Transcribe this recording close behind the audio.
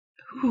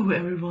Hello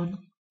everyone.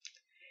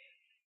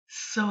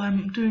 So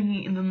I'm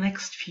doing in the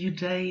next few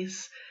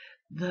days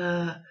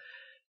the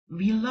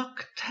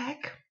VLog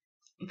tag.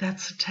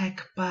 That's a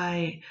tag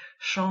by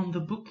Shawn the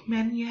Book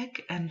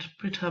Maniac and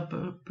Britta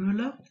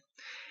Böhler.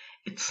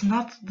 It's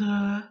not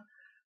the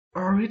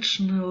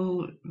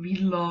original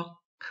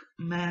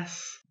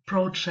VLogmas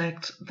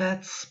project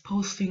that's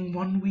posting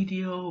one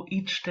video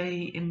each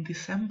day in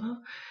December,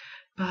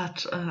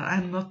 but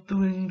I'm not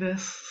doing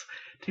this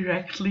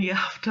directly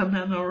after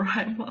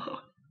NaNoWriMo.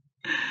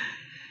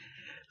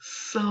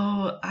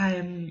 So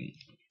I'm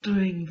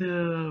doing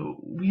the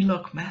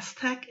VLogmas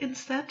tag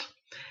instead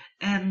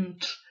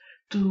and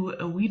do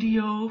a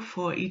video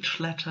for each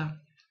letter.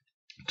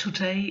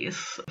 Today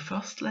is the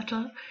first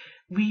letter.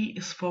 V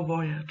is for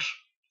Voyage,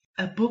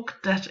 a book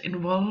that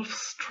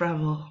involves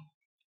travel.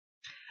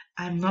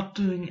 I'm not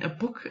doing a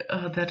book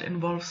that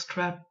involves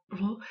travel,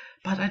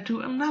 but I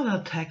do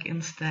another tag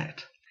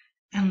instead,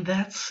 and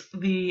that's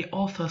the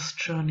author's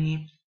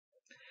journey.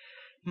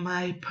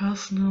 My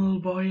personal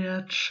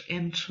voyage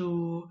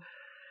into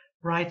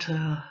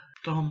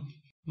writerdom.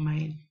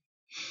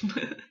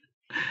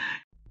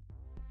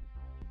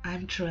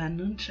 I'm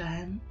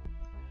Joanne.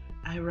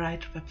 I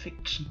write web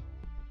fiction.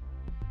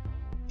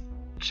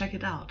 Check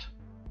it out.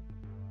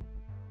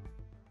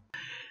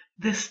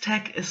 This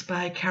tag is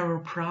by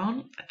Carrow.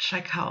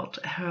 Check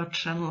out her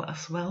channel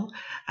as well.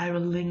 I will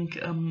link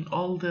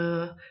all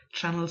the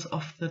channels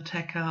of the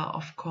tagger,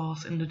 of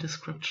course, in the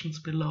descriptions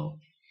below.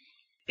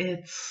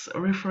 It's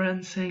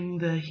referencing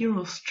the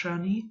hero's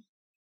journey,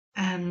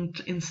 and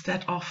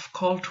instead of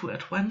call to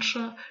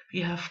adventure,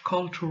 we have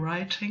call to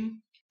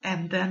writing,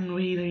 and then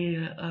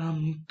we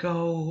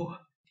go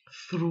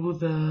through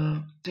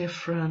the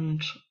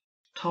different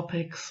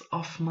topics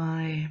of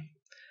my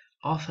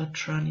author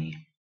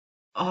journey.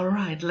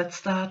 Alright, let's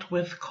start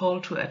with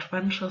call to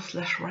adventure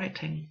 /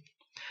 writing.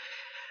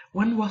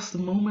 When was the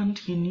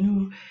moment you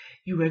knew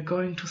you were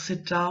going to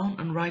sit down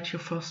and write your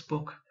first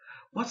book?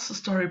 What's the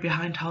story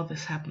behind how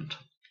this happened?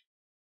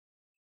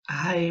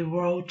 I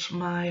wrote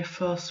my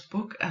first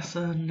book as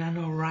a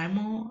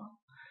NaNoWriMo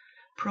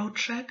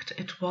project.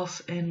 It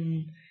was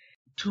in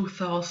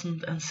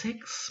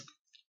 2006,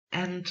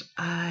 and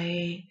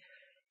I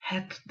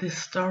had this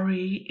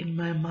story in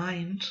my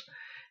mind.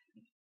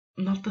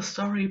 Not the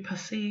story per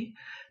se,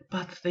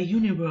 but the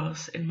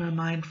universe in my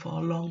mind for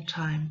a long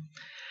time.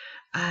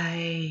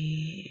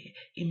 I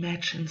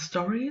imagined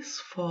stories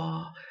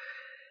for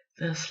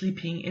the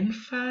sleeping in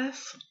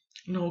phase,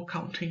 no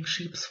counting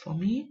sheeps for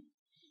me.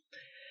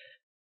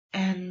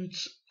 And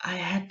I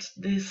had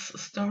this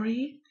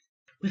story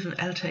with an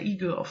alter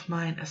ego of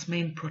mine as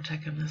main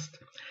protagonist.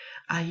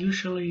 I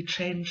usually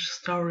change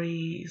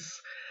stories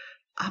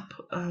up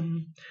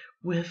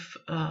with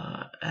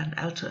an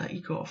alter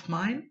ego of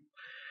mine,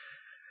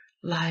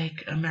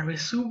 like a Mary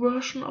Sue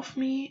version of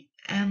me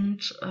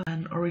and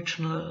an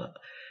original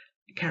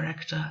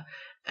character.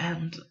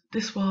 And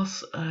this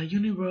was a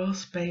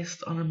universe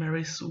based on a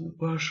Mary Sue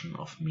version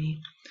of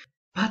me.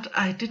 But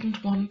I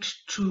didn't want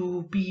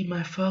to be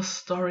my first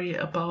story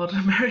about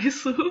a Mary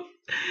Sue,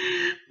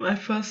 my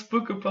first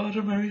book about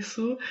a Mary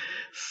Sue.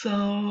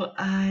 So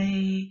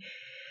I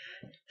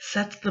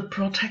set the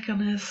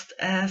protagonist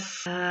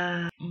as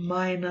a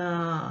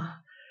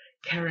minor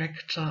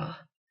character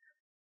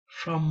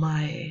from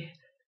my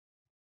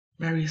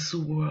Mary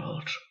Sue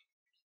world,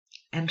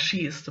 and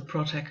she is the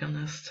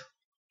protagonist.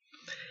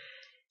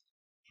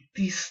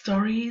 These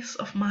stories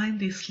of mine,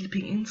 these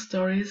sleeping in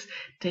stories,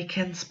 they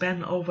can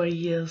span over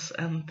years,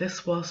 and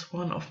this was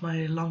one of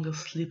my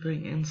longest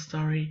sleeping in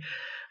story.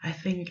 I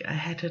think I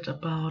had it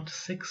about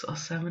 6 or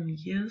 7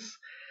 years.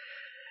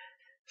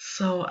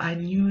 So I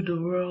knew the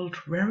world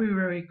very,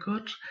 very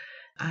good.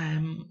 I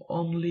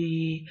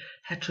only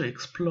had to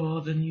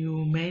explore the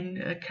new main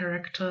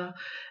character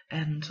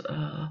and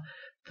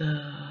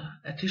the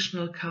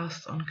additional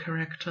cast on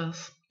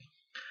characters.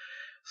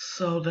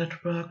 So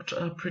that worked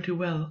pretty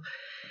well.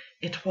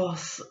 It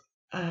was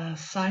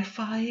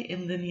sci-fi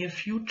in the near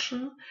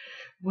future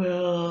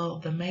where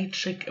the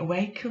magic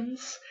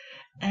awakens,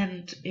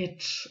 and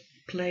it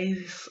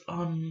plays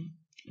on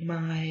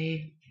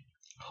my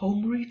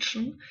home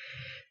region.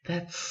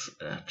 That's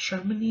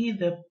Germany,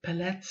 the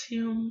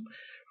Palatinate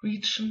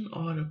region,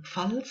 or the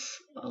Pfalz,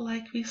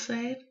 like we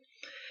say.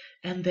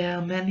 And there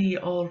are many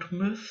old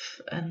myths,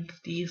 and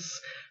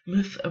these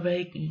myth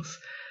awakens,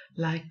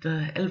 like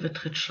the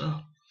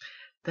Elvetritscher.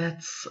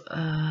 That's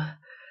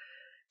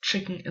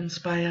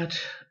chicken-inspired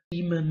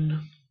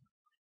demon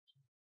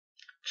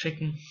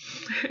chicken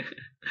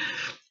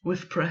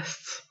with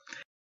breasts.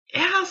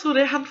 Yeah, so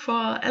they hunt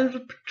for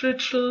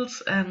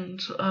Elvetritsches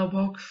and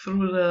walk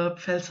through the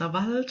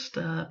Pfälzerwald,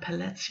 the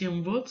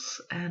Palatinate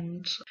woods,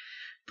 and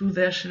do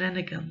their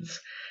shenanigans.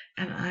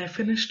 And I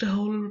finished the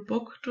whole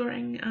book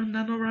during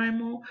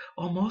NaNoWriMo,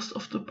 or most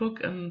of the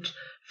book, and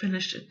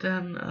finished it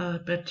then a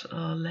bit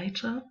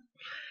later.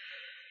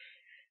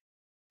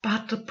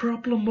 But the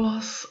problem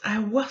was I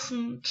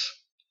wasn't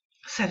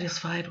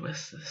satisfied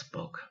with this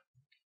book.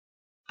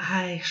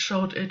 I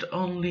showed it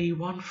only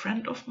one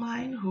friend of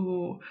mine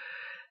who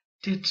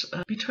did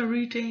a beta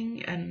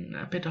reading and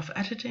a bit of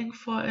editing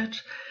for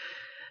it.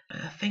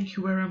 Thank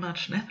you very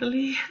much,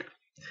 Nathalie.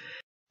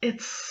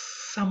 It's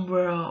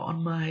somewhere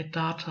on my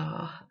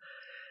data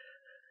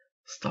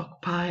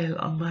stockpile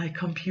on my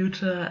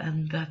computer,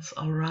 and that's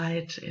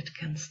alright, it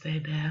can stay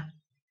there.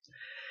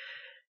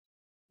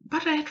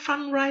 But I had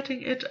fun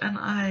writing it, and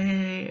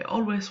I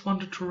always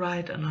wanted to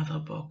write another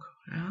book.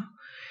 Yeah?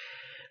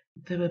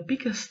 The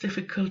biggest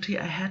difficulty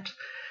I had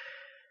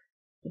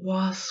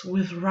was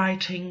with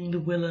writing the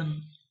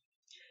villain,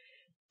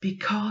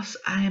 because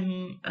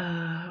I'm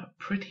a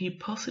pretty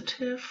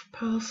positive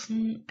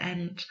person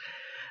and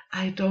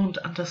I don't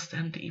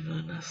understand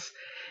evilness.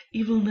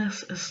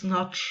 Evilness is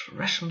not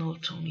rational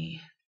to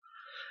me.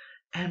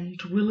 And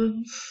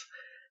villains,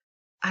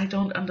 I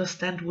don't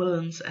understand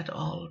villains at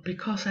all,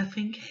 because I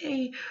think,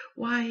 hey,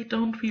 why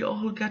don't we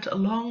all get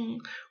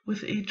along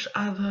with each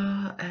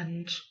other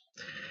and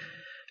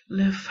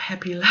live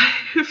happy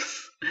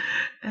lives?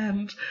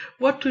 And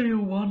what do you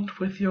want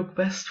with your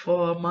quest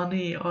for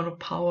money or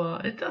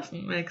power? It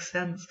doesn't make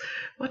sense.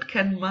 What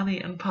can money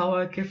and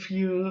power give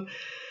you?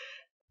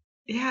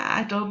 Yeah,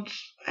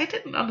 I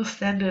didn't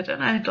understand it,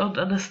 and I don't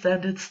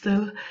understand it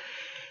still.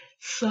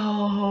 So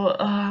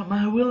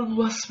my villain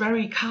was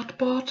very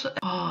cardboard.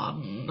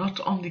 Not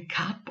only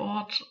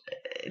cardboard,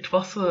 it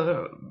was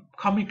a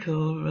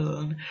comical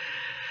villain.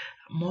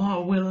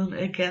 More villain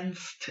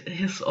against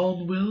his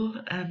own will,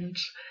 and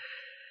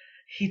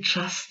he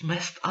just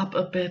messed up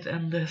a bit,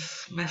 and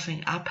this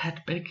messing up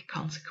had big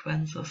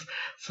consequences.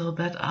 So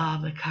that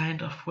are the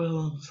kind of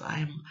villains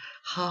I'm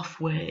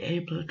halfway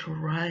able to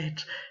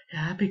write.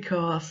 Yeah,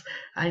 because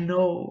I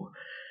know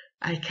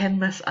I can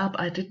mess up,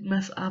 I did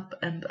mess up,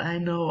 and I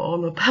know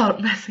all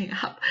about messing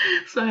up.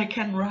 So I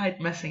can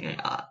write messing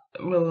up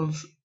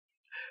villains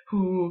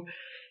who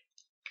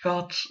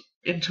got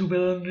into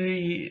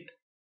villainy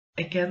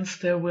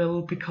against their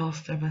will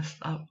because they messed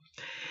up.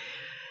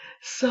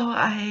 So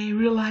I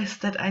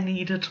realized that I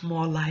needed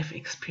more life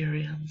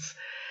experience,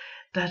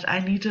 that I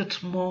needed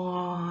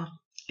more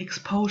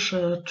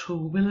exposure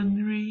to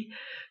villainy,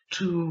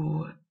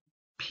 to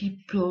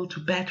people,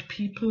 to bad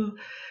people,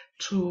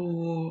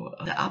 to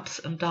the ups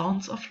and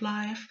downs of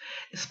life,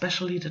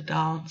 especially the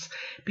downs,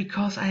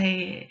 because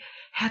I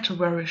had a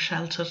very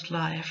sheltered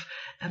life,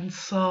 and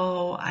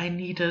so I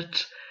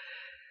needed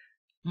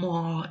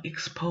more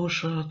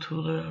exposure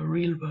to the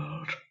real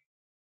world.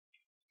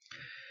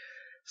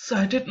 So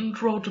I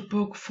didn't write a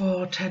book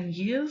for 10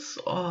 years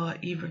or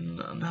even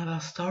another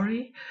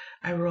story.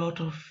 I wrote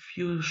a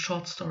few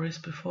short stories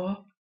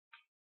before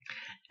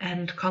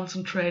and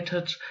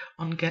concentrated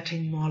on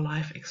getting more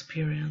life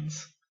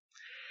experience.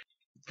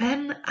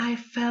 Then I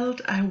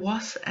felt I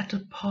was at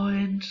a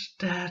point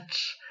that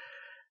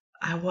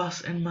I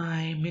was in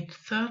my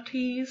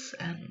mid-30s,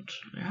 and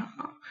yeah,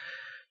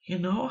 you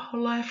know how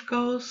life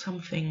goes.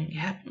 Something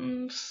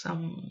happened,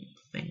 some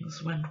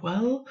things went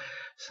well,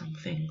 some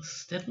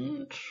things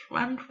didn't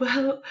went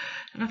well,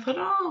 and I thought,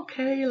 oh,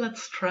 okay,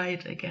 let's try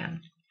it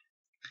again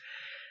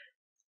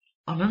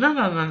on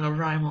another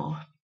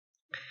NaNoWriMo.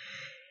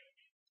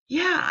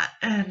 Yeah,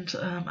 and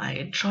I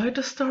enjoyed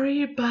the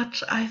story,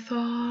 but I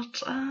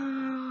thought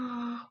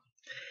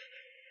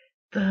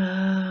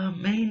the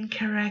main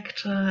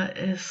character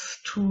is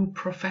too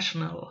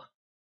professional.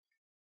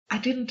 I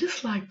didn't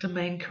dislike the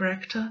main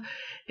character,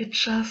 it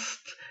just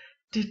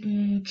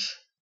didn't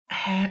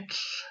had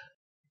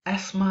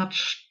as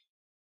much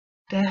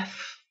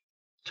depth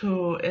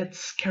to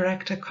its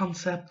character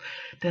concept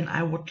than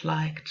I would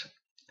liked.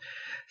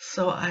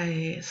 So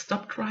I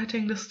stopped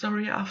writing the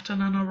story after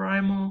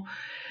NaNoWriMo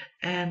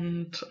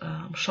and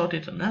showed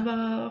it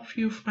another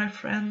few of my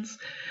friends,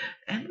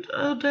 and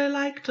they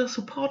liked the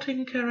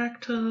supporting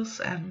characters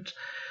and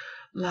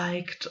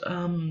liked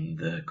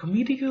the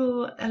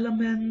comedical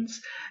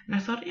elements, and I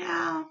thought,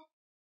 yeah,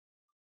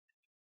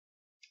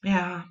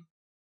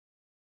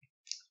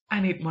 I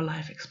need more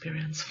life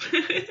experience.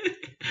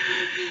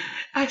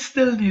 I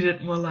still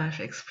needed more life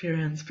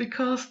experience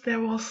because there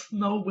was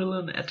no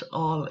villain at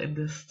all in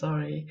this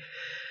story.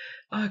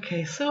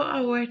 Okay, so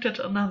I waited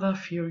another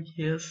few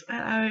years,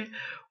 and I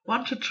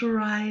wanted to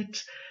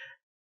write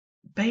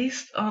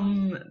based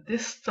on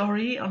this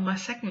story on my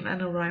second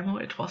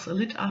NaNoWriMo. It was a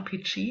lit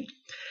RPG.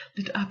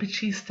 Lit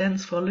RPG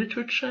stands for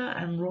literature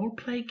and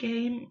roleplay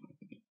gaming,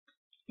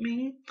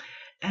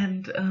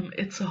 and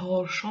it's a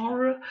whole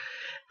genre.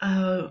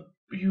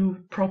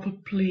 You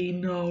probably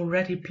know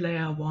Ready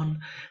Player One.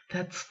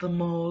 That's the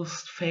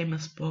most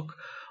famous book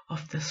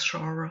of this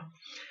genre.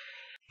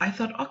 I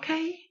thought,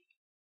 okay,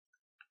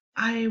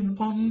 I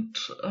want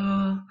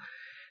to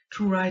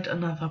write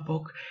another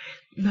book.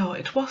 No,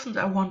 it wasn't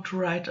I want to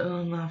write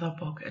another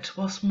book. It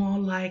was more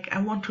like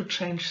I want to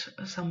change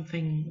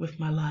something with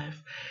my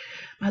life.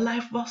 My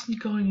life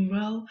wasn't going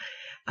well.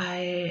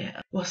 I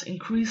was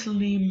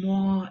increasingly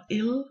more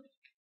ill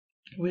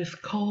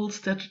with colds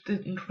that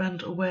didn't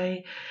went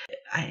away.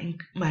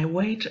 My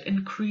weight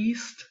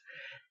increased,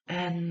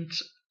 and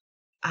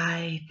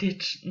I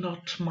did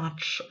not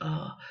much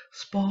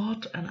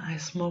sport, and I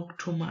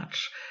smoked too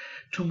much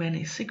too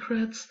many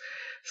cigarettes,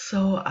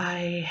 so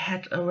I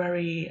had a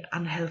very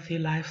unhealthy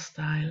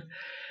lifestyle.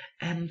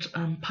 And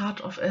part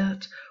of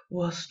it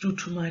was due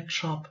to my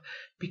job,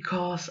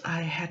 because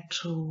I had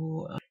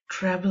to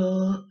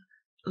travel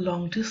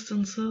long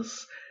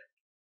distances,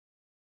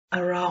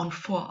 around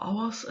 4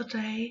 hours a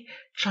day,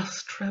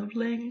 just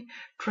traveling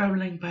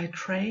by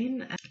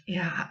train.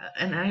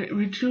 And I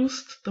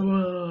reduced the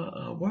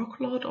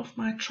workload of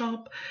my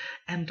job,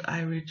 and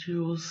I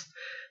reduced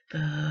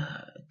the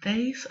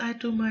days I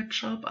do my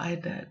job. I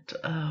did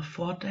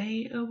 4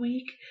 days a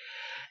week,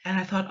 and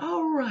I thought,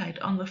 all right,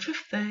 on the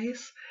 5th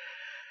days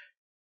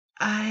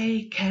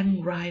I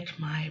can write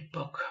my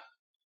book.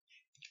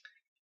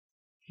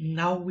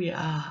 Now we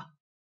are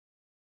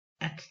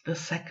at the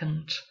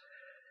second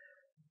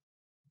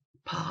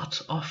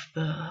part of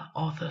the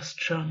author's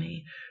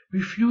journey,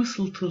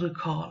 refusal to the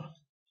call.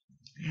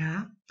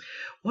 Yeah,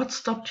 what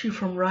stopped you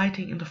from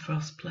writing in the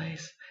first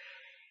place?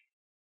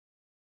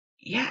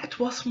 Yeah, it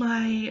was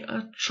my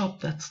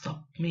job that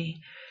stopped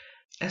me,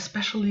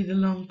 especially the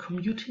long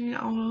commuting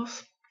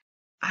hours.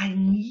 I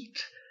need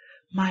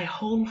my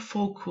whole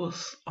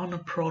focus on a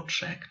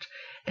project,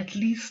 at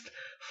least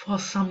for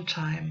some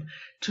time,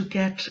 to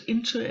get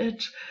into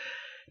it,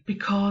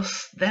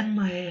 because then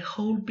my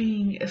whole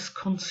being is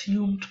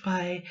consumed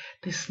by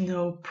this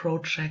new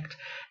project,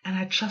 and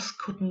I just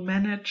couldn't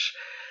manage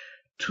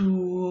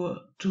to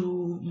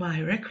do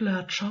my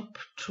regular job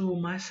to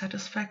my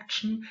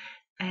satisfaction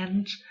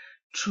and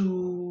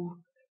to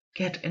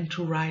get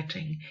into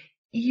writing,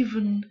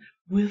 even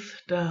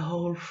with the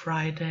whole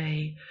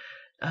Friday.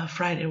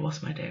 Friday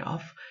was my day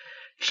off,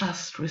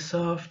 just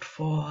reserved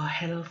for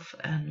health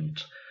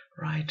and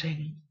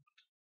writing.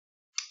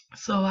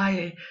 So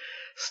I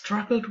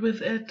struggled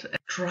with it,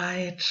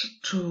 tried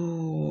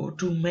to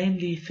do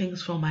mainly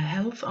things for my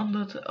health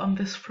on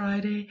this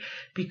Friday,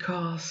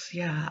 because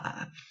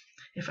yeah,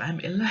 if I'm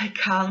ill I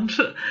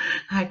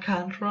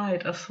can't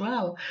write as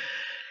well.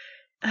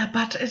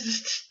 But it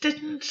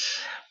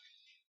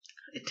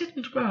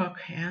didn't work,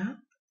 yeah.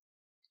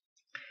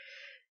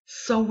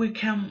 So we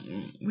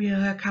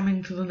are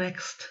coming to the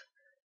next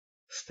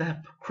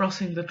step,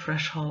 crossing the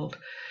threshold,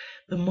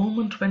 the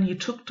moment when you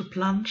took the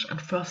plunge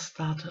and first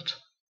started.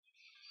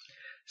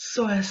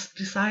 So I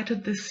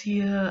decided this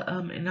year,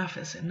 enough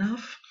is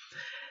enough.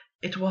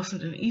 It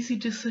wasn't an easy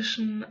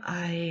decision.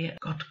 I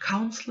got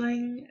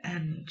counseling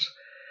and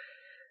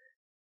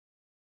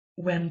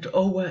went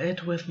over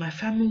it with my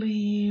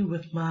family,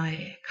 with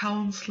my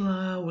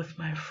counselor, with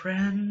my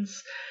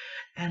friends,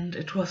 and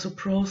it was a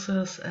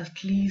process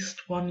at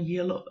least 1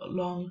 year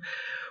long,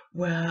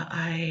 where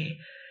I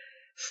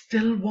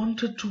still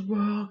wanted to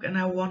work and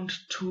I wanted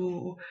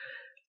to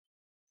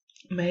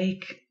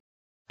make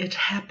it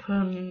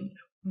happen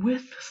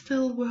with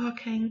still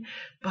working,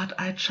 but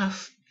it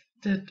just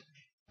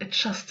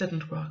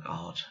didn't work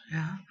out,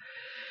 yeah.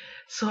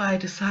 So I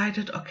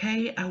decided,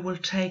 okay, I will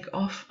take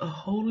off a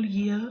whole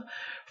year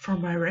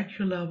from my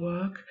regular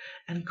work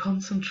and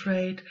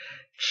concentrate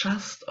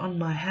just on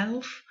my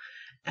health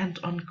and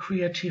on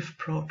creative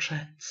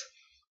projects,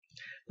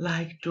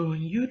 like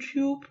doing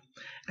YouTube,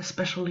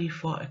 especially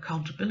for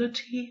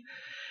accountability,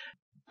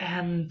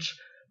 and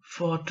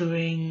for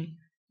doing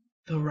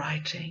the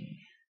writing.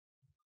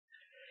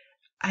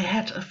 I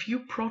had a few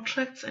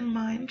projects in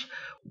mind.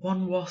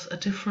 One was a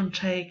different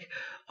take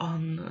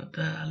on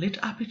the lit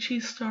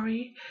RPG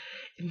story.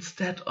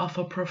 Instead of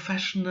a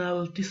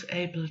professional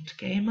disabled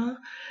gamer,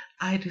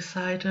 I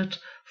decided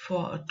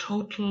for a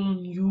total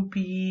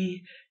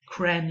newbie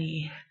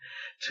granny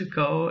to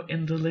go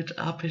in the lit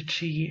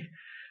RPG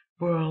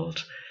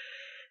world.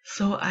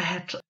 So I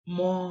had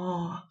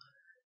more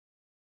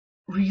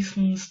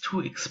reasons to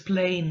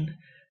explain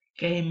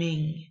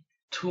gaming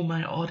to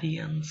my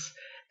audience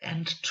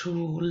and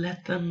to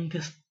let them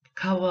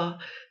discover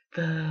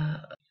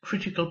the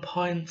critical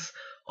points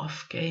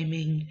of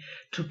gaming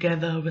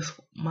together with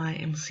my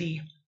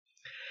MC.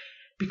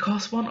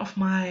 Because one of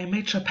my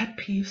major pet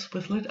peeves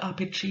with lit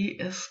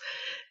RPG is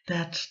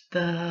that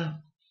the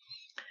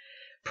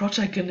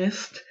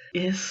protagonist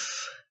is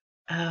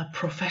a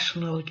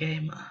professional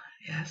gamer.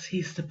 Yes,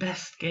 he's the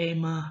best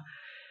gamer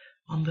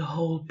on the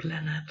whole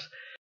planet.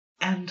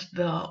 And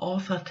the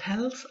author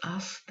tells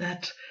us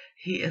that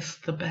he is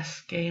the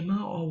best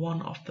gamer or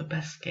one of the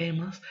best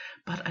gamers,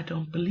 but I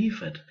don't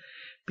believe it,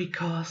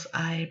 because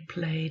I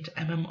played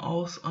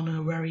MMOs on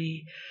a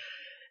very,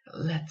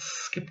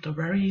 let's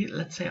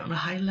say on a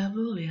high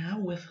level, yeah,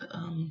 with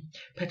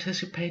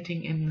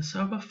participating in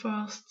server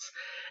firsts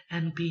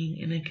and being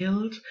in a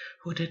guild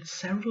who did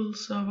several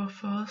server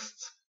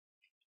firsts.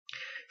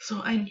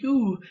 So I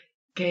knew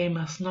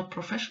gamers, not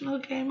professional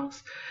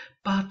gamers,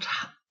 but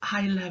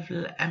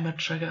high-level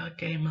amateur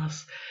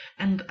gamers,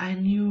 and I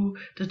knew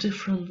the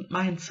different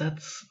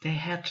mindsets they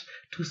had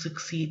to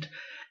succeed,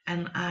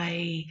 and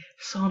I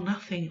saw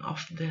nothing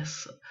of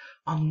this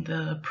on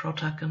the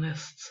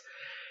protagonists,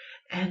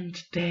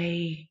 and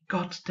they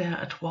got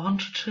their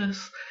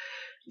advantages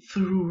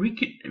through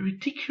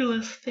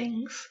ridiculous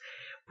things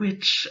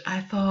which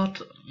I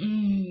thought,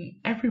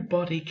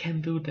 everybody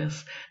can do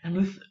this. And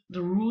with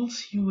the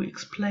rules you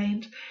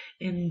explained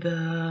in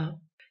the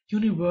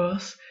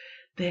universe,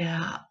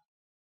 there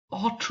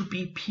ought to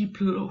be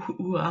people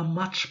who are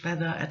much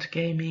better at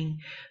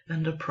gaming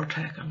than the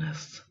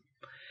protagonists.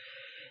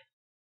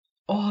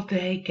 Or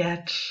they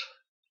get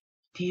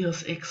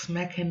Deus Ex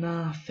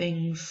Machina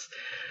things.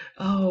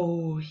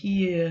 Oh,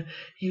 here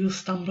you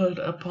stumbled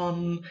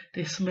upon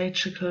this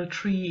magical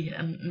tree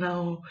and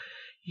now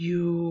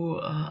you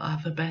are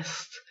the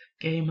best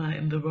gamer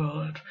in the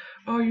world.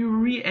 Or you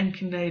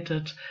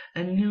reincarnated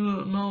and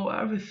you know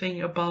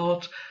everything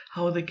about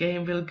how the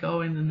game will go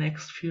in the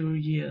next few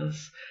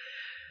years.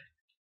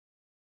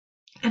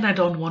 And I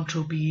don't want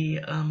to be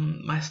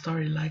my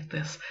story like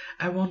this.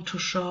 I want to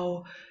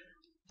show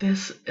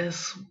this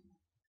is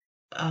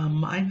a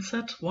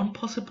mindset, one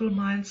possible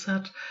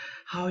mindset,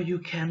 how you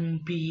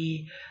can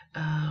be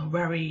a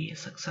very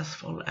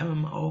successful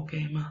MMO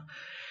gamer.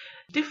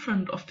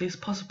 Different of these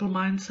possible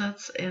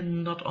mindsets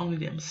in not only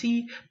the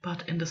MC,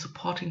 but in the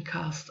supporting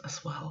cast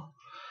as well.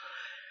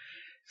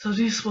 So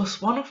this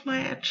was one of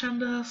my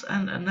agendas,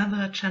 and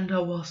another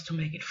agenda was to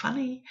make it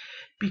funny,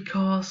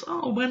 because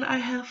when I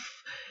have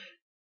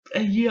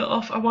a year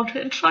off, I want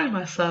to enjoy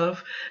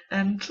myself,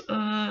 and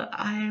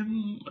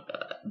I'm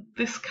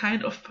this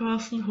kind of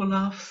person who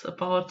laughs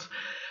about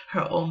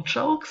her own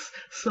jokes,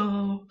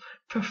 so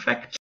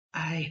perfect.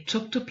 I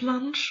took the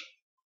plunge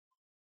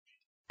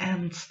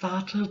and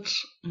started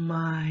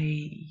my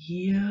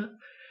year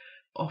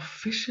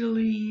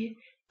officially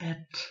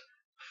at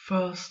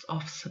 1st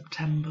of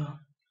September.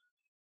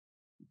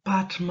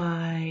 But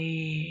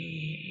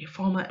my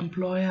former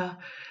employer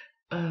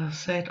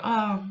said,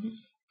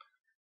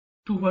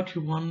 do what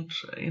you want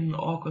in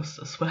August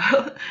as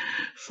well.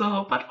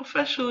 But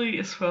officially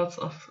it's 1st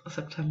of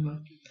September.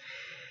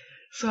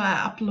 So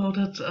I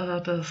uploaded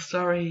the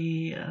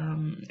story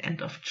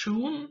end of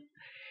June.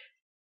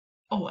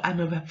 I'm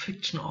a web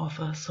fiction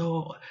author,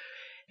 so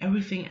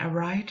everything I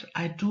write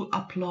I do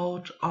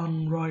upload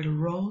on Royal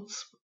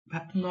Roads,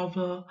 web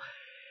novel,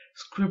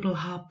 Scribble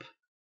Hub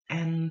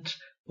and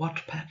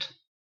Wattpad.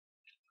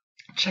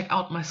 Check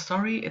out my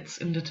story, it's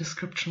in the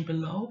description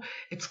below.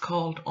 It's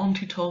called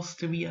Ontitos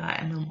de Via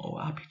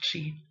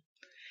MMORPG.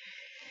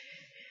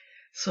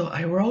 So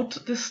I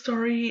wrote this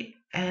story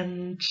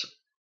and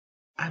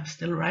I'm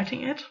still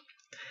writing it.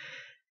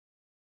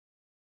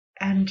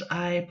 And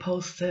I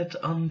posted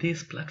on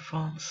these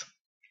platforms.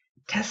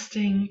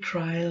 Testing,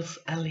 trials,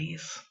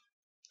 allies.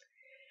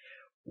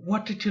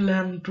 What did you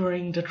learn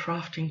during the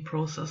drafting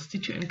process?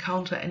 Did you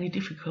encounter any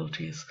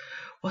difficulties?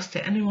 Was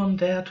there anyone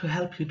there to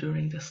help you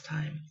during this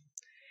time?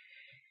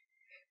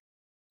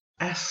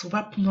 As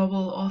web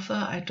novel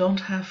author, I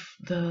don't have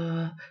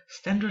the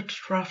standard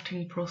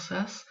drafting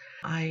process.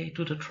 I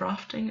do the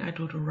drafting, I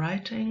do the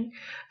writing,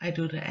 I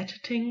do the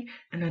editing,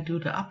 and I do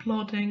the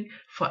uploading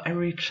for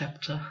every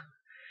chapter.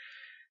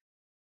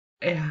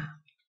 Yeah.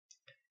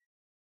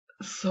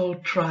 So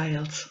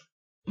trials.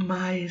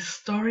 My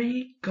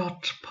story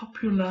got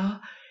popular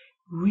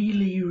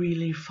really,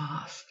 really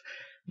fast.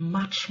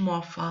 Much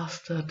more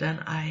faster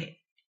than I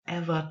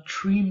ever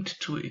dreamed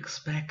to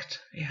expect.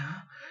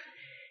 Yeah.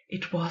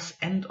 It was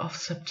end of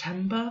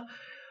September,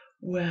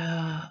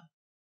 or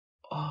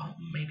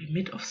maybe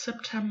mid of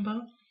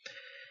September,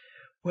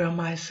 where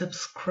my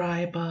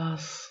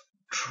subscribers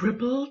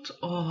tripled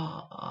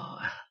or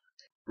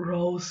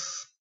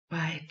rose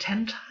by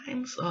 10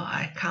 times, or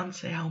I can't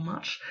say how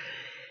much.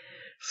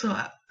 So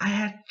I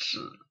had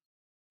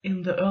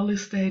in the early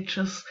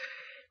stages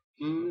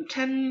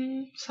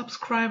 10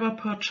 subscribers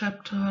per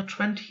chapter,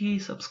 20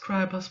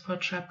 subscribers per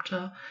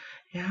chapter,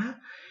 yeah,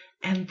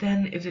 and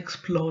then it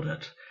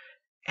exploded.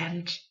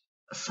 And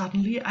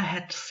suddenly I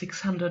had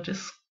 600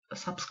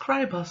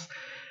 subscribers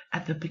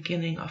at the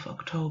beginning of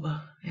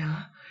October,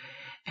 yeah,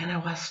 and I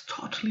was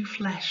totally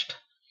flashed.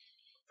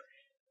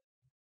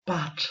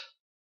 But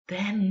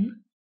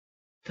then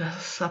the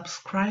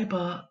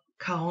subscriber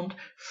count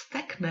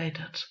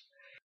stagnated.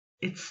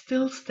 It's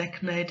still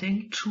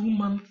stagnating 2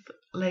 months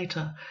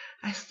later.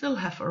 I still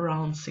have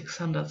around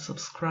 600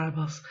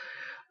 subscribers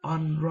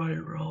on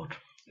Royal Road.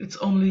 It's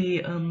only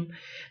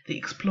the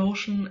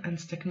explosion and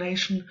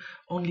stagnation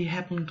only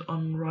happened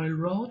on Royal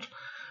Road.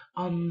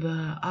 On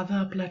the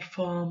other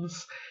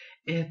platforms,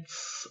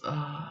 it's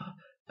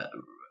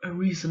a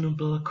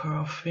reasonable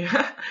curve,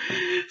 yeah.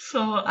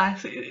 So I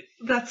think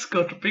that's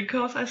good,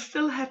 because I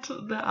still had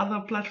the other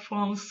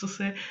platforms to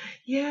say,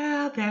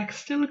 yeah, they're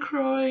still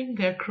growing,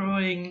 they're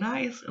growing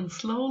nice and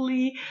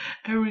slowly,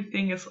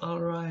 everything is all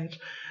right.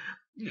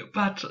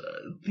 But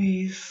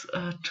these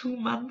 2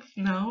 months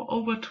now,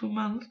 over 2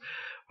 months,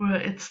 where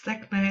it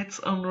stagnates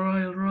on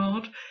Royal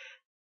Road,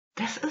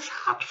 this is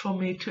hard for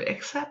me to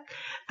accept.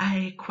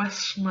 I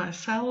question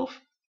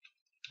myself,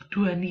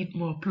 do I need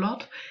more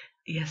plot?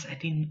 Yes,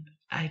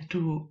 I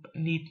do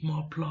need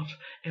more plot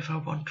if I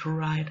want to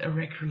write a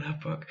regular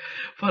book,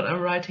 but I'm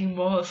writing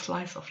more a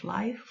slice of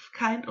life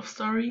kind of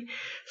story,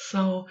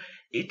 so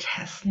it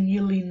has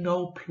nearly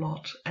no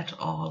plot at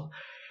all.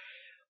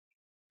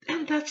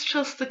 And that's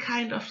just the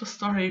kind of the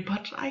story,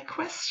 but I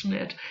question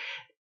it.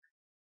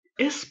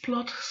 Is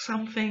plot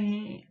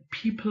something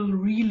people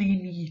really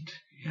need?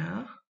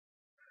 Yeah?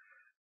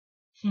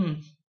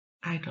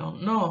 I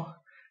don't know.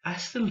 I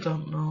still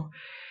don't know.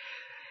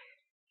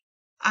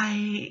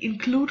 I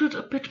included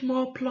a bit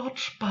more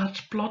plot,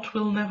 but plot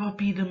will never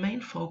be the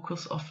main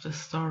focus of the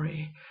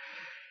story.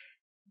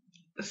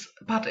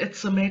 But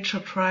it's a major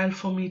trial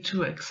for me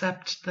to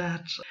accept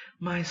that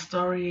my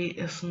story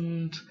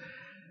isn't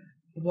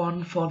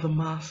one for the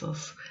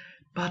masses.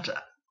 But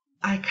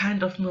I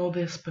kind of know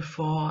this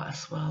before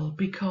as well,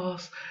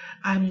 because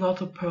I'm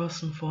not a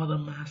person for the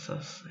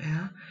masses,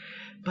 yeah?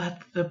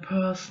 But the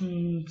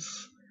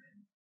persons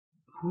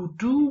who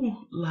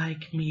do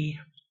like me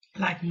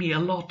a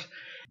lot.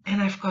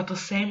 And I've got the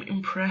same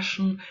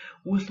impression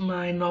with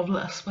my novel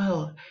as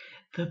well.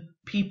 The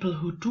people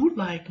who do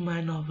like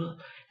my novel,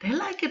 they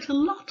like it a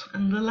lot,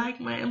 and they like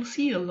my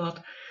MC a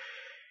lot.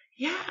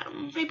 Yeah,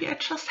 maybe I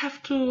just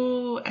have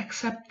to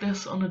accept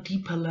this on a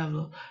deeper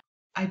level.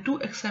 I do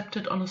accept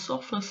it on a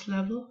surface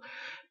level,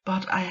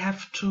 but I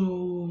have to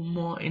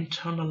more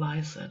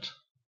internalize it.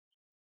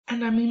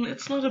 And I mean,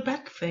 it's not a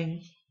bad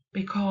thing,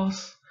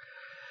 because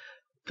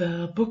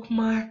the book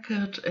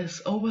market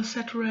is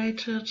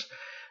oversaturated.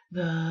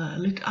 The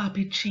lit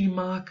RPG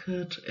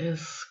market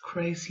is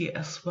crazy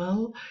as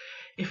well.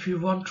 If you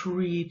want to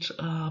read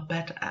a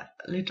bad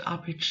lit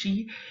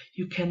RPG,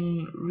 you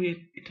can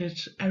read it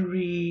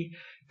every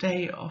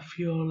day of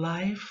your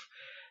life,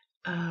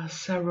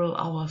 several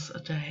hours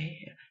a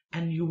day,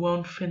 and you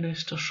won't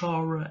finish the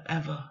genre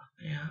ever.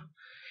 Yeah.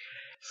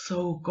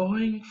 So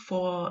going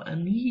for a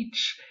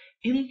niche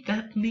in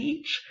that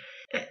niche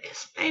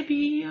is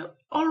maybe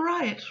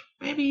alright.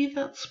 Maybe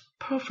that's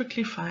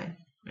perfectly fine.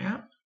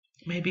 Yeah.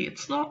 Maybe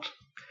it's not.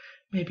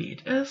 Maybe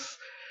it is.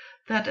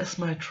 That is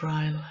my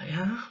trial.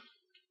 Yeah.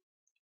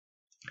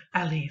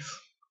 Alice.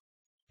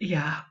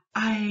 Yeah,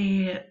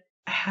 I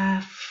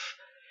have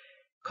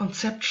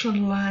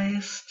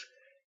conceptualized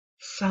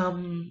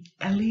some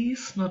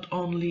allies, not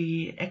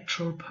only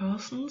actual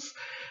persons,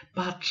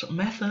 but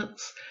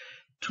methods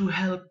to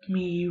help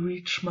me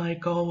reach my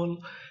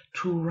goal,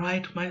 to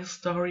write my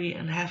story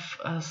and have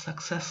a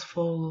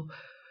successful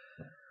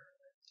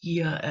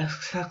year, a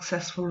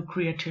successful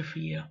creative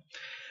year.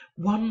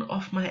 One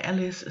of my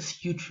allies is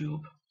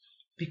YouTube,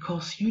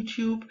 because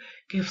YouTube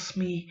gives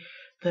me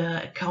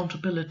the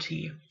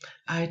accountability.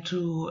 I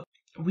do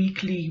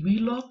weekly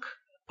vlog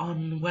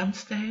on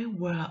Wednesday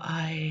where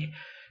I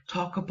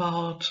talk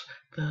about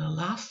the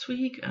last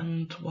week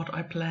and what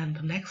I plan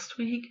the next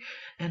week,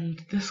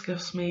 and this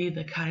gives me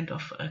the kind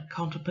of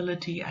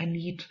accountability I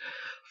need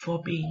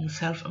for being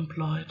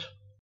self-employed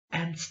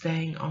and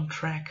staying on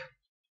track.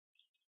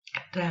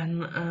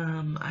 Then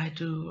I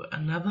do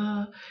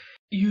another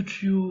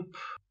YouTube,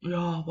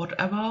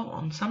 whatever,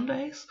 on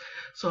Sundays.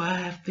 So I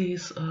have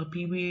these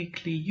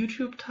bi-weekly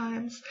YouTube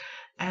times,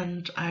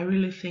 and I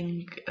really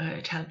think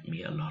it helped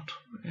me a lot.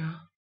 Yeah.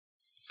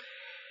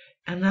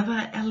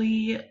 Another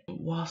ally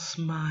was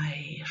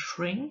my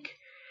shrink.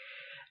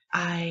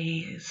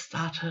 I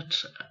started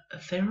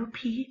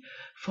therapy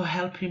for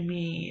helping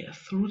me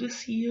through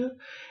this year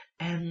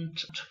and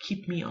to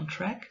keep me on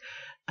track.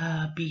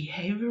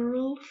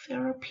 Behavioral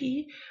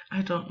therapy,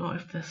 I don't know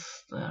if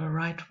that's the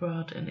right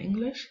word in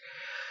English,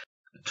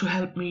 to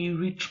help me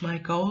reach my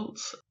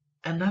goals.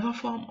 Another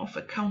form of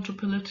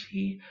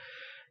accountability,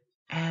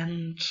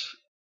 and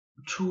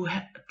to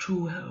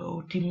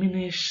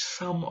diminish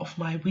some of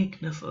my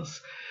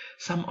weaknesses,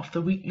 some of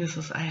the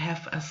weaknesses I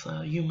have as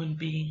a human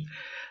being,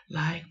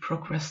 like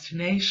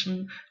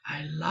procrastination.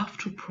 I love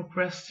to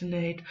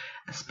procrastinate,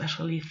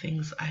 especially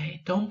things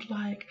I don't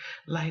like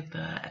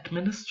the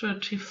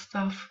administrative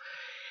stuff.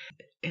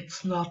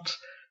 It's not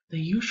the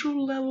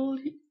usual level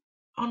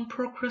on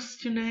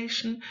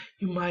procrastination.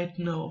 You might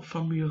know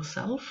from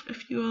yourself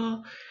if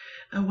you're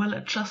a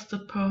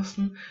well-adjusted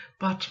person,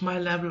 but my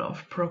level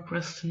of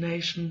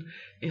procrastination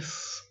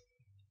is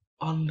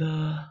on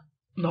the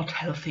not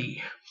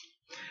healthy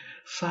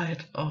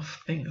side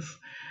of things.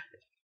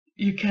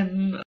 You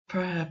can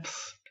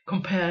perhaps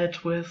compare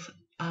it with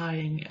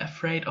being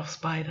afraid of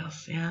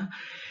spiders, yeah?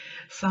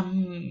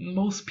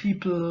 Most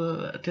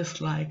people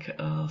dislike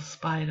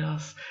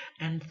spiders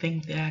and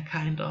think they're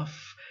kind of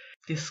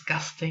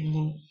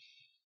disgusting,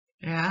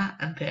 yeah,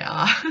 and they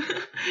are.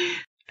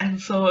 And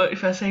so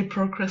if I say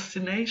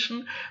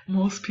procrastination,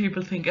 most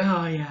people think,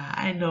 oh yeah,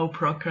 I know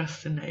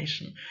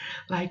procrastination.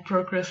 Like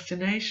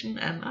procrastination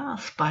and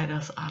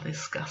spiders are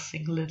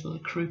disgusting little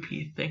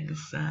creepy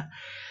things.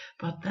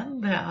 But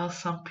then there are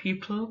some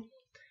people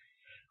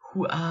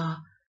who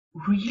are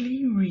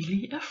really,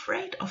 really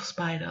afraid of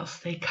spiders.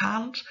 They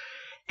can't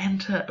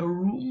enter a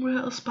room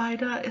where a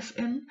spider is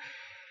in,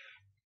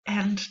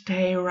 and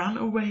they run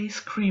away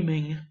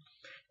screaming.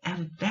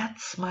 And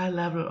that's my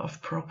level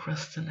of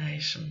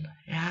procrastination,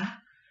 yeah?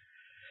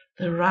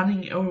 The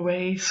running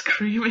away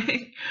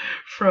screaming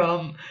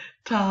from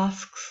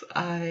tasks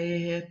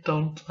I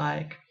don't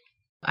like.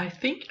 I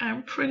think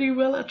I'm pretty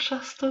well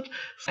adjusted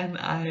and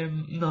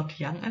I'm not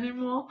young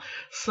anymore.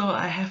 So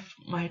I have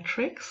my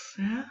tricks,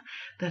 yeah,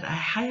 that I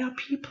hire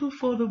people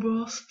for the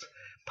worst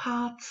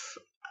parts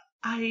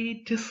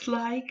I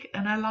dislike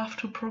and I love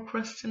to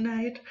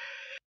procrastinate.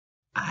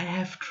 I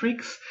have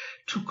tricks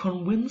to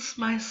convince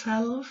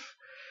myself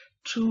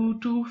to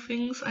do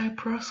things I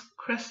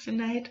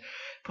procrastinate,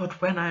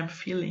 but when I'm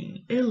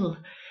feeling ill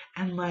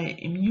and my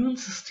immune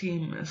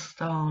system is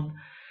down,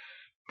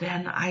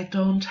 then I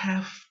don't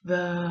have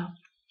the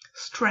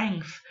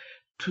strength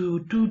to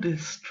do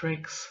these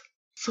tricks.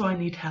 So I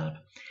need help.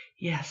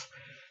 Yes,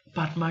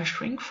 but my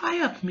shrink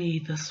fired me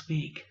this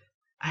week.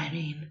 I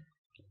mean,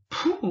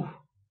 phew.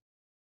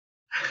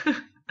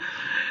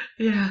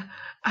 Yeah,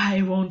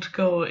 I won't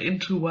go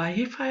into why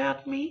he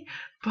fired me,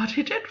 but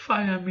he did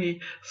fire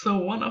me, so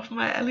one of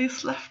my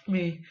allies left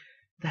me.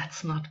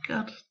 That's not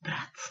good.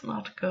 That's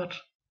not good.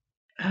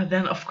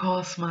 Then, of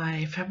course,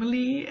 my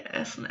family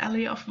is an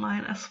ally of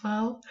mine as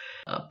well,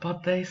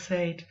 but they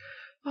said,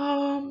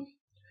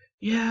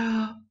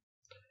 yeah,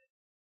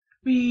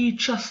 we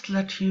just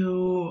let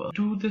you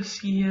do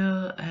this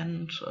year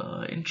and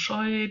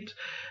enjoy it,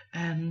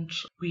 and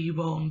we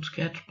won't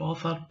get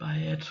bothered by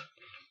it.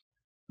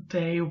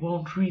 They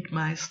won't read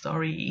my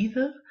story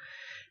either,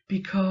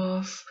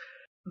 because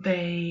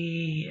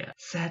they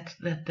said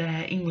that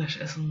their English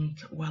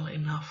isn't well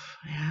enough,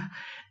 yeah,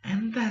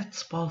 and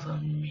that's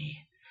bothering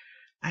me.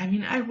 I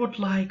mean, I would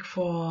like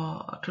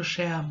to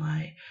share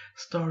my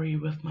story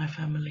with my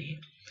family.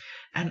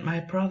 And my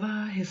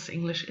brother, his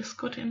English is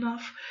good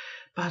enough,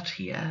 but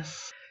he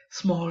has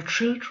small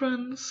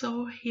children,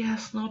 so he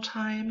has no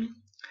time.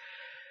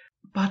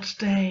 But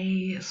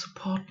they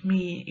support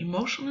me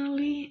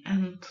emotionally,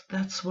 and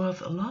that's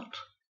worth a lot,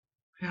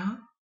 yeah.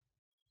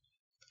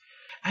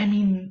 I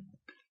mean,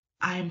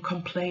 I'm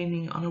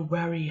complaining on a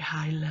very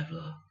high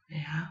level,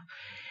 yeah.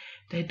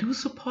 They do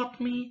support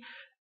me,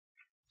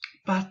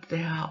 but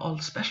they are all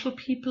special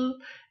people,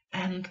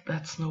 and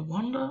that's no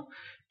wonder,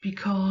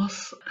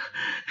 because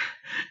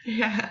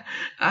yeah,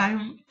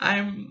 I'm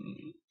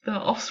the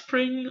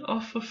offspring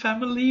of a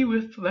family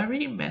with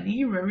very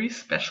many very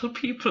special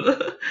people.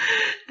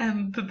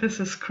 And this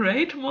is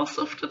great most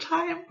of the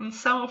time, and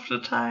some of the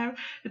time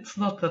it's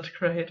not that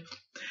great.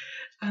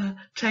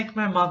 Take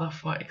my mother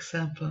for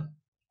example.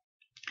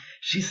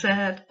 She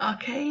said,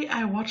 okay,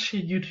 I watch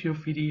your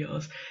YouTube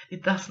videos.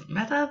 It doesn't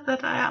matter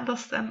that I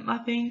understand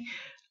nothing.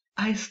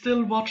 I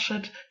still watch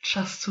it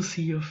just to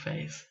see your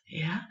face.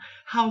 Yeah?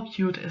 How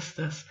cute is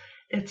this?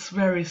 It's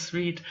very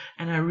sweet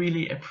and I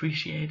really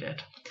appreciate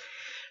it.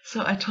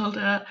 So I told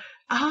her,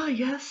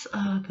 yes,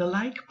 the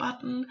like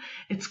button,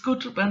 it's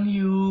good when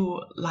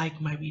you like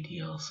my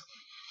videos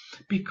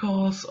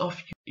because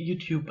of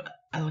YouTube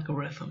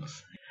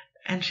algorithms.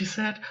 And she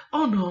said,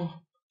 oh no,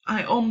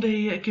 I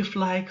only give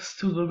likes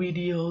to the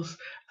videos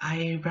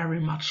I very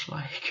much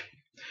like,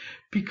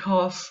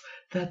 because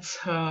that's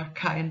her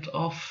kind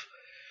of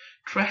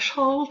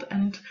threshold,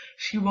 and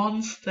she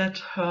wants that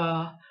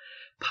her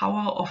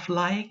power of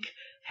like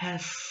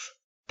has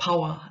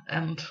power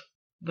and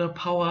the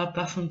power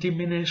doesn't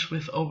diminish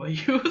with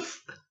overuse.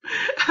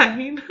 I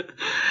mean,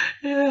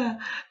 yeah,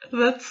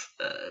 that's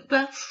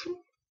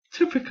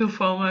typical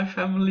for my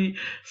family.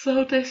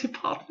 So they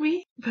support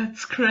me,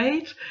 that's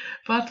great,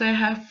 but they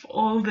have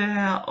all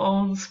their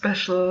own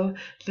special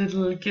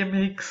little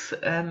gimmicks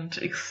and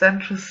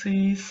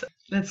eccentricities.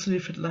 Let's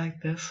leave it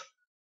like this.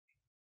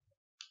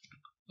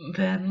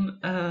 Then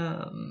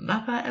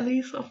another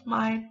allies of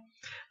mine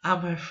are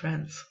my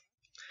friends.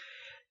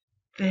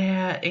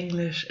 Their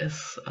English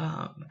is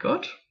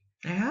good,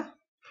 yeah,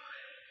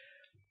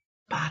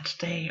 but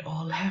they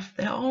all have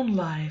their own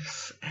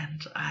lives,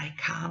 and I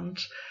can't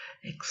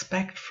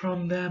expect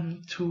from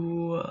them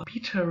to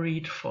beta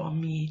read for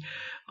me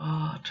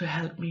or to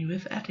help me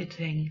with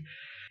editing.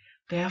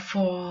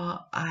 Therefore,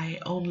 I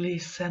only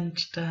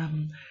send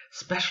them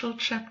special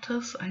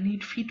chapters I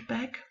need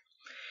feedback,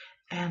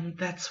 and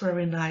that's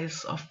very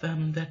nice of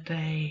them that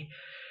they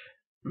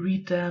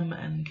read them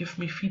and give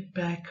me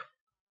feedback.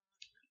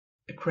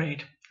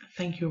 Great.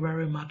 Thank you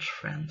very much,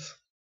 friends.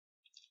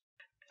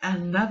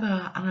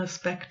 Another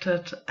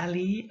unexpected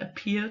ally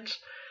appeared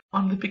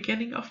on the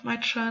beginning of my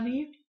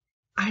journey.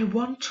 I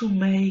want to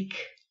make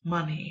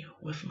money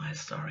with my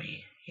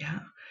story,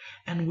 yeah,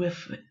 and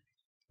with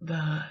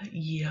the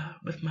year,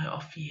 with my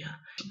off year.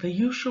 The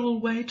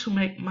usual way to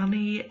make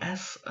money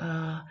as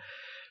a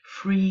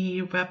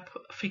free web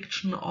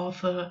fiction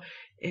author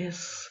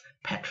is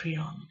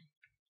Patreon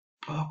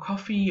or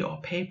Ko-fi or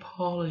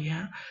PayPal,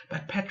 yeah,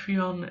 but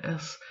Patreon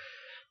is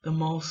the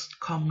most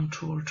common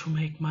tool to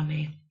make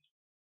money.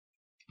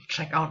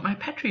 Check out my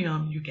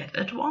Patreon, you get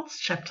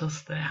advanced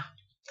chapters there.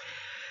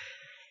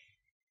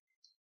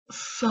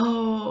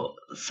 So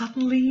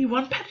suddenly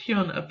one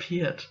Patreon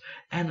appeared,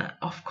 and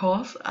of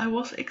course I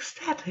was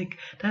ecstatic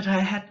that I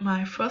had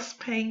my first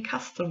paying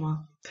customer.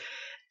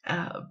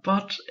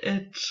 But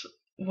it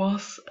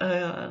was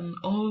an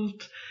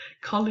old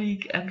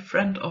colleague and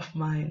friend of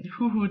mine,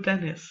 Huhu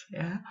Dennis,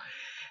 yeah,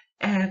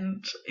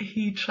 and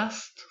he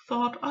just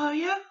thought, oh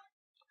yeah,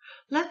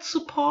 let's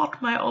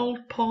support my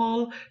old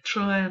Paul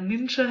through a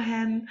ninja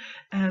hen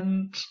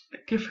and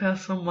give her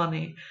some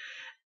money.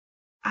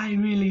 I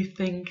really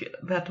think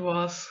that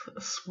was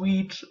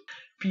sweet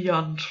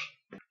beyond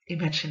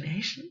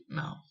imagination.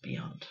 No,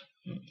 beyond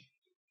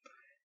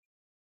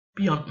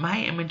my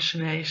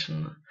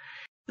imagination.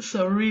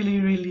 So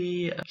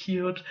really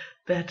cute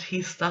that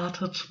he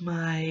started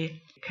my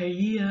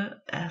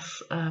career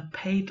as a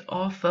paid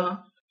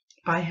author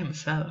by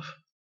himself.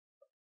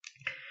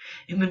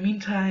 In the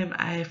meantime,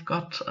 I've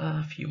got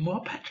a few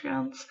more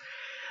patrons.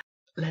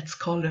 Let's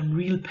call them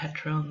real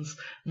patrons,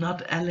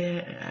 not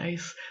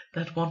allies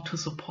that want to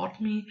support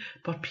me,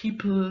 but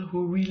people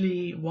who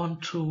really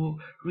want to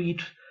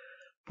read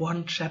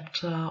 1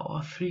 chapter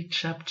or 3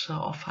 chapters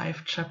or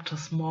 5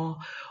 chapters more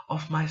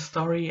of my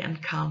story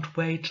and can't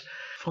wait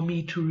for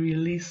me to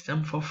release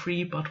them for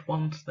free but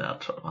want the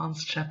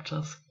advanced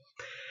chapters.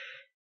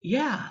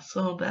 Yeah,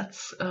 so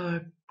that's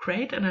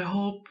great, and I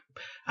hope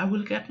I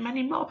will get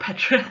many more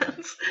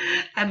patrons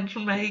and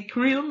make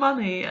real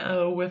money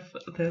with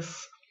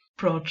this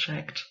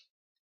project.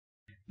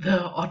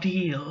 The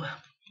ordeal,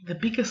 the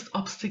biggest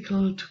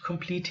obstacle to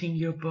completing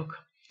your book.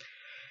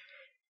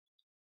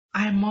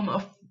 I'm one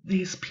of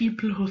these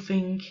people who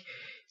think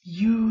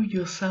you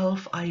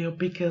yourself are your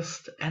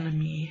biggest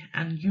enemy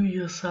and you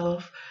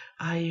yourself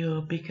are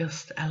your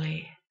biggest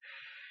ally.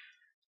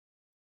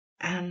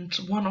 And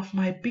one of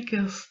my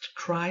biggest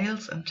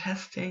trials and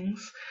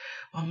testings,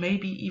 or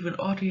maybe even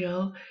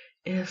ordeal,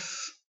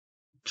 is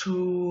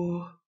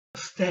to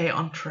stay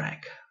on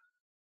track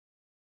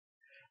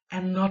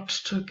and not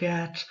to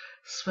get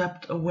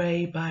swept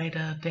away by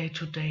the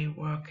day-to-day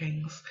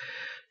workings,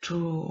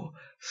 to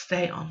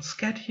stay on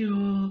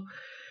schedule,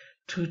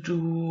 to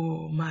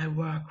do my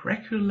work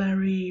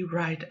regularly,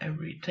 write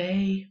every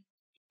day,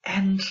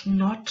 and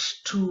not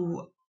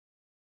to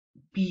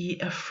be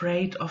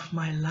afraid of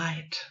my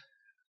light.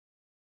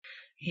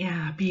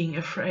 Yeah, being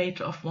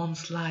afraid of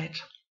one's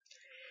light.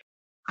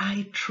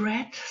 I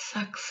dread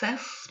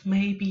success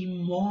maybe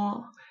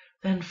more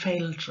than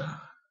failure.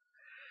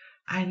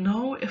 I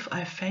know if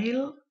I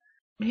fail,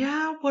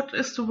 yeah, what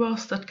is the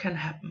worst that can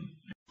happen?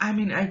 I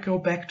mean, I go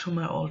back to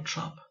my old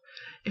job.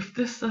 If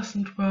this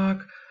doesn't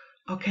work,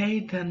 okay,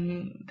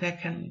 then there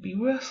can be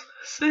worse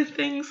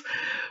things,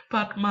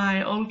 but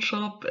my old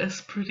job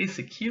is pretty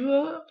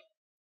secure.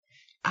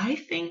 I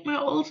think my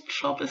old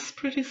job is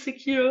pretty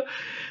secure,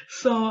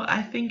 so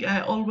I think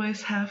I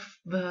always have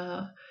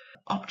the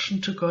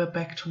option to go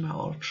back to my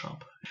old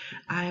job.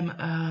 I'm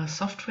a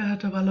software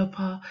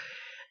developer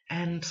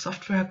and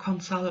software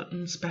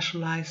consultant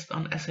specialized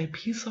on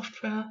SAP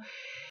software.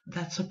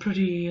 That's a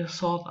pretty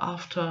sought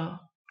after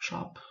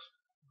job.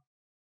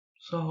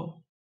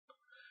 So,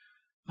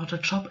 not the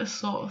job is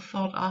so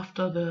sought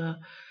after, the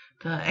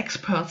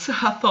experts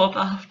are sought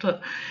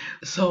after.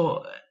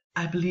 So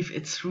I believe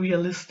it's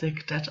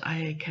realistic that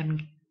I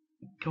can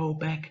go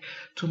back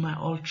to my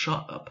old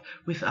job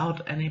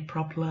without any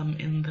problem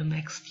in the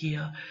next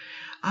year.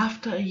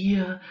 After a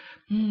year,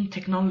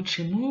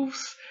 technology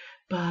moves,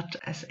 but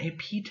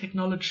SAP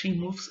technology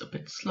moves a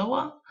bit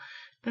slower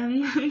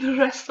than the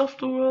rest of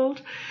the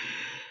world,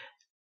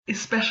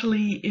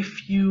 especially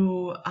if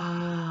you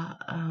are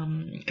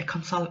a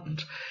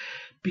consultant,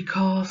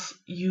 because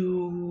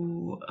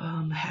you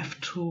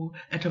have to,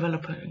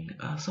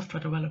 a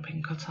software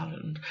developing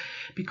consultant,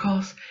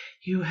 because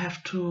you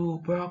have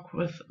to work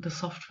with the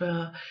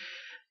software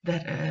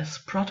that is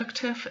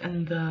productive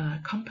in the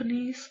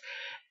companies,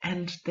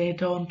 and they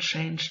don't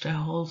change their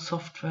whole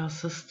software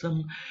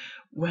system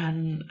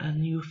when a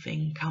new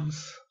thing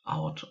comes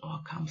out or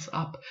comes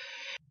up.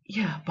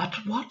 Yeah, but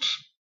what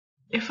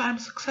if I'm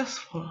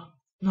successful?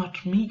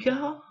 Not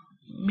mega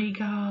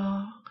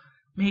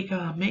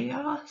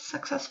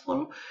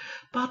successful,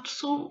 but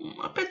so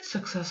a bit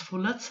successful.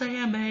 Let's say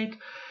I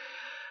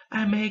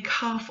make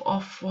half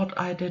of what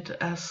I did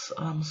as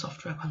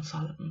software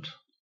consultant.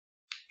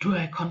 Do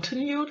I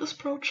continue this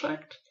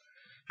project?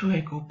 Do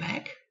I go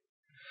back?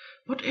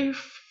 What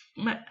if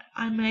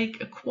I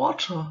make a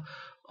quarter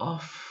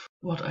of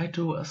what I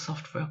do as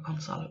software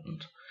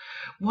consultant?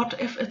 What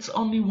if it's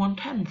only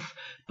 1/10,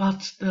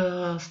 but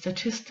the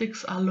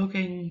statistics are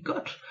looking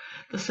good?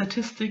 The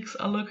statistics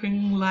are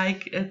looking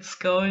like it's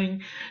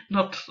going,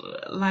 not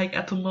like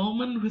at the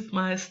moment with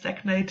my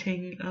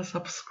stagnating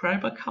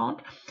subscriber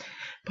count,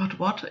 but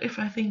what if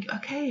I think,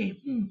 okay,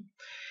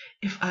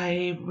 if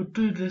I would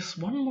do this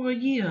 1 more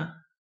year,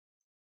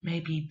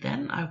 maybe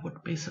then I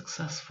would be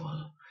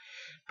successful.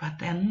 But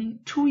then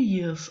 2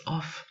 years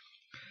of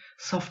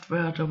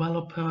software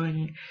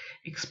developing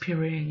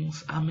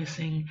experience are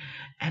missing,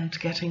 and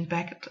getting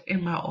back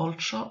in my old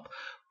job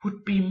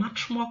would be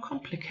much more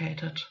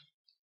complicated.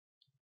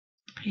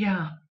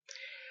 Yeah,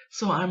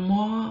 so I'm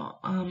more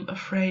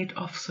afraid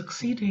of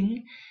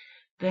succeeding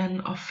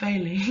than of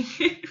failing.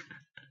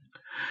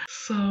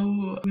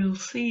 So we'll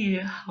see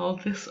how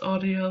this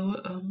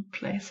audio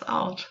plays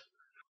out.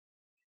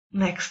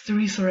 Next,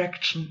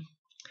 resurrection.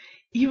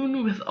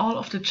 Even with all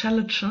of the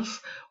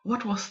challenges,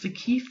 what was the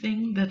key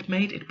thing that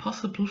made it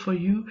possible for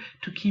you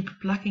to keep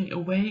plugging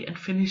away and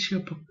finish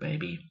your book,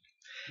 baby?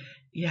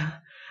 Yeah,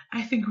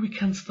 I think we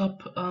can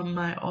stop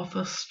my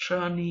author's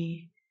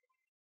journey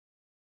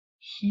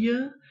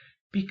here,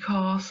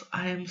 because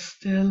I'm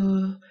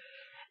still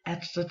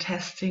at the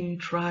testing,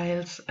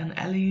 trials and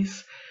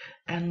alleys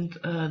and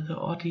the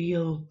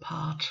ordeal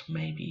part.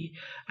 Maybe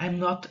I'm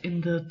not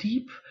in the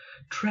deep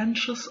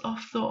trenches of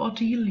the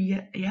ordeal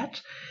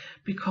yet,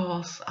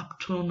 because up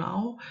to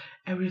now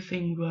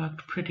everything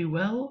worked pretty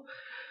well.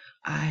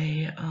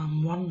 I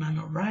won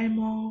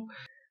NaNoWriMo.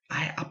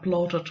 I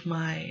uploaded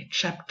my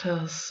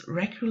chapters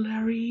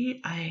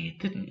regularly. I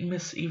didn't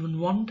miss even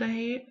one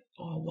day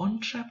or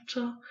one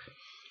chapter.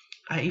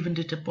 I even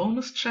did a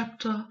bonus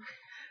chapter.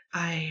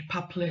 I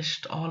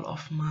published all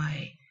of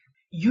my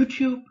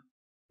YouTube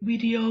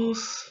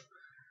videos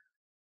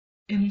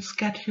in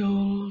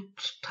scheduled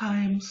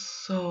times.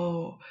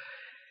 So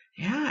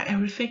yeah,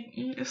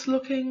 everything is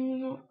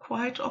looking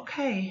quite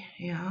okay.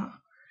 Yeah.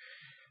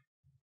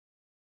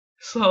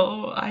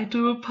 So I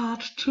do a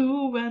part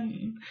 2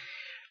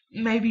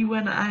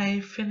 when I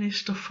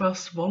finish the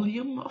first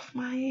volume of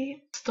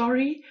my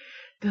story.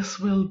 This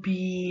will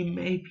be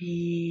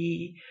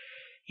maybe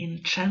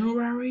in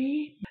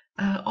January,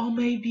 or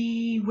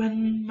maybe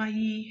when my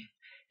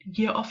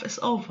year off is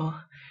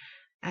over,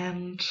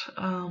 and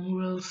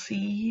we'll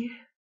see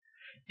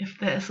if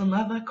there is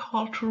another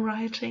call to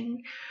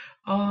writing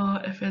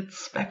or if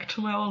it's back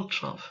to my old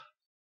job.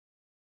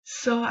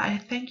 So I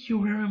thank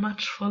you very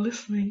much for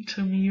listening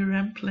to me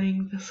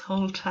rambling this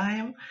whole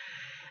time.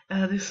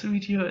 This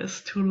video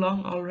is too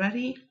long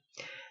already,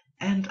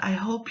 and I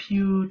hope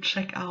you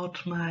check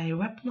out my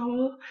web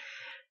novel.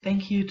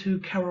 Thank you to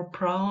Carrow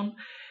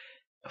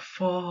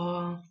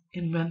for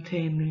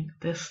inventing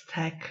this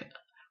tag,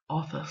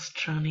 author's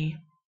journey.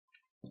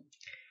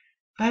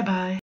 Bye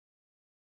bye.